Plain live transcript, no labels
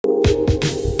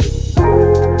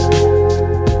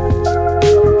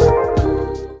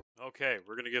Okay,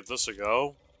 we're gonna give this a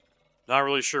go. Not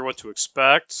really sure what to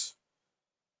expect.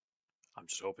 I'm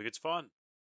just hoping it's fun.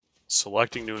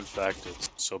 Selecting new infected.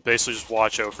 So basically just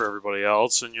watch out for everybody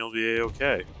else and you'll be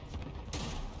okay.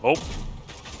 Oh.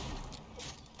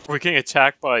 We're getting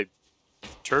attacked by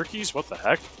turkeys? What the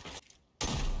heck?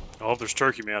 Oh, there's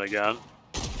Turkey Man again.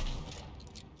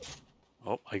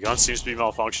 Oh, my gun seems to be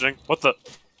malfunctioning. What the?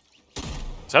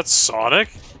 Is that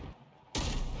Sonic?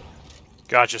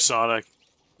 Gotcha, Sonic.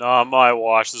 Nah, my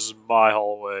watch. This is my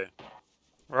hallway.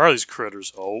 Where are these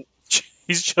critters? Oh,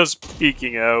 he's just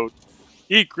peeking out.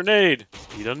 Eat grenade.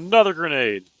 Eat another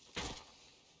grenade.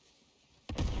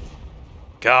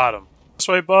 Got him. This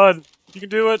way, bud. You can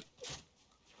do it.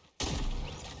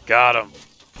 Got him.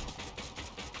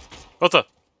 What the?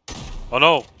 Oh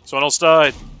no. Someone else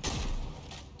died.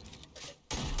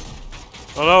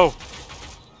 Oh no.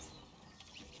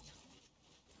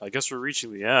 I guess we're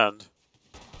reaching the end.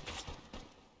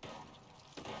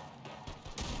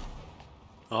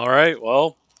 Alright,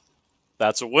 well,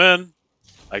 that's a win,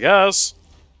 I guess.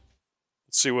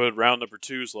 Let's see what round number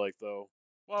 2's like, though.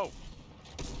 Whoa!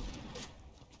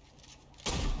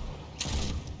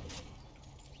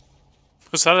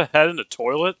 Was that a head in a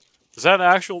toilet? Is that an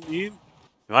actual meme?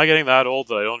 Am I getting that old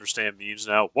that I don't understand memes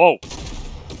now? Whoa!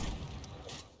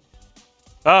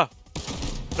 Ah!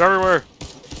 They're everywhere!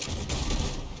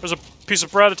 There's a piece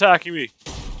of bread attacking me!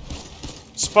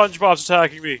 SpongeBob's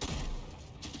attacking me!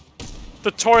 The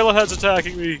toilet head's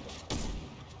attacking me!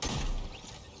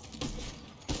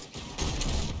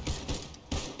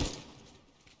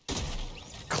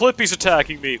 Clippy's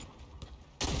attacking me!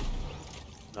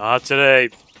 Not today,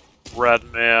 Bread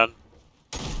Man.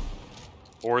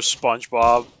 Or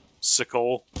SpongeBob.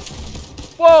 Sickle.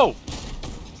 Whoa!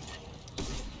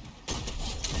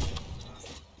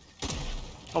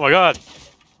 Oh my god.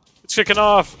 It's kicking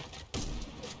off.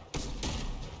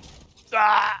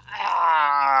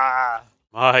 Ah!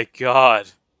 My god.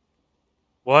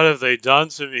 What have they done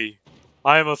to me?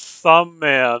 I am a thumb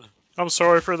man. I'm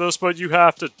sorry for this, but you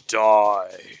have to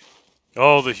die.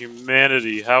 Oh, the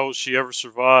humanity. How will she ever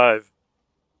survive?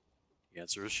 The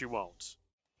answer is she won't.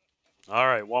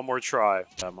 Alright, one more try.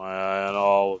 Got my eye on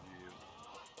all of you.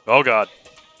 Oh god.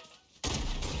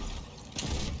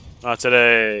 Not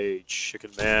today,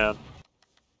 Chicken Man.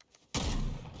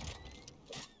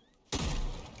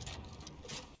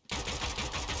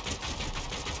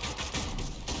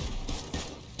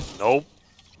 Nope.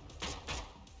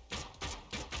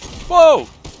 Whoa!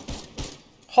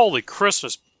 Holy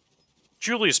Christmas.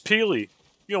 Julius Peely.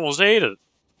 You almost ate it.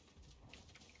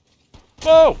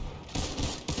 Whoa!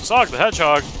 Sonic the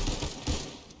Hedgehog.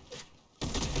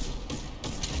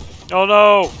 Oh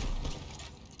no!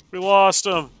 We lost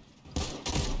him.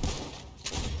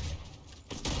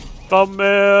 Thumb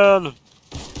Man!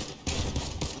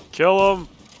 Kill him.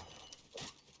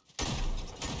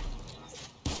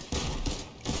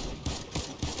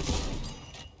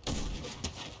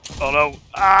 Oh no.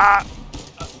 Ah!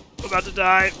 I'm about to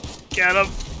die. Get him.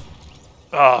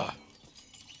 Ah.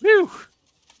 Whew.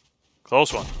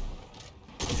 Close one.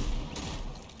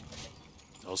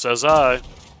 No says I.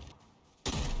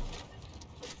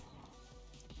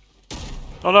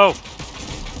 Oh no.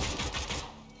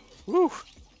 Whew.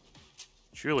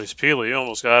 Julius Peely, you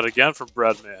almost got it again from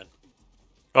Breadman.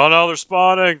 Oh no, they're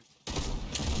spawning.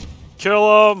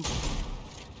 Kill them.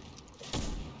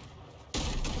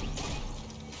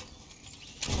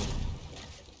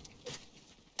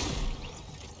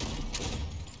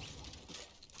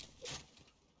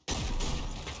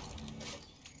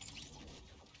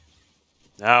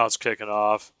 Now it's kicking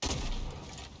off.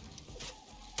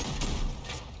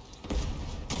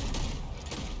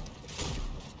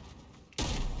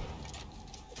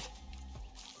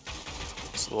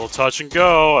 It's a little touch and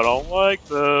go. I don't like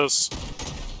this.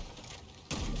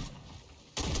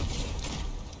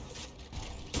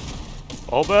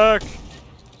 Fall back.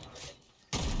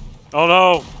 Oh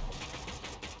no.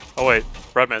 Oh wait,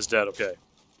 Breadman's dead. Okay.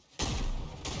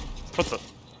 What the?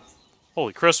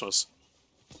 Holy Christmas.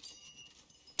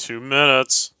 2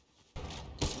 minutes.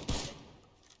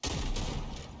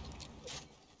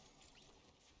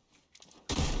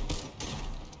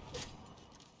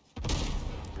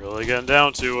 Really getting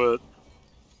down to it.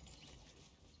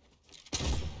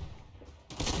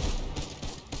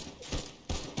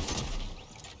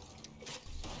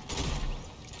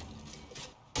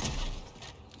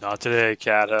 Not today,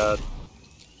 Cathead.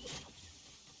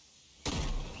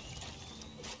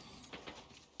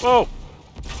 Whoa!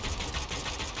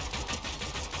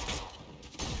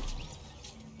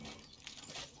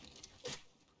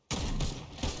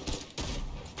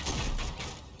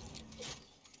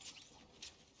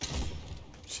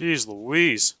 Jeez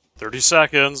Louise. 30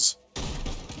 seconds.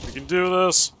 We can do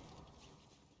this.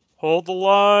 Hold the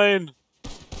line.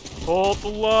 Hold the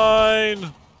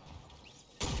line.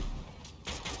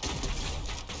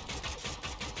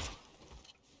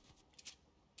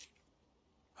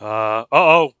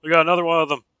 Uh-oh. We got another one of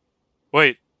them.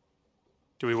 Wait.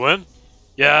 Do we win?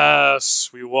 Yes,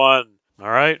 we won.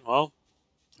 All right, well,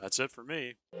 that's it for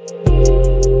me.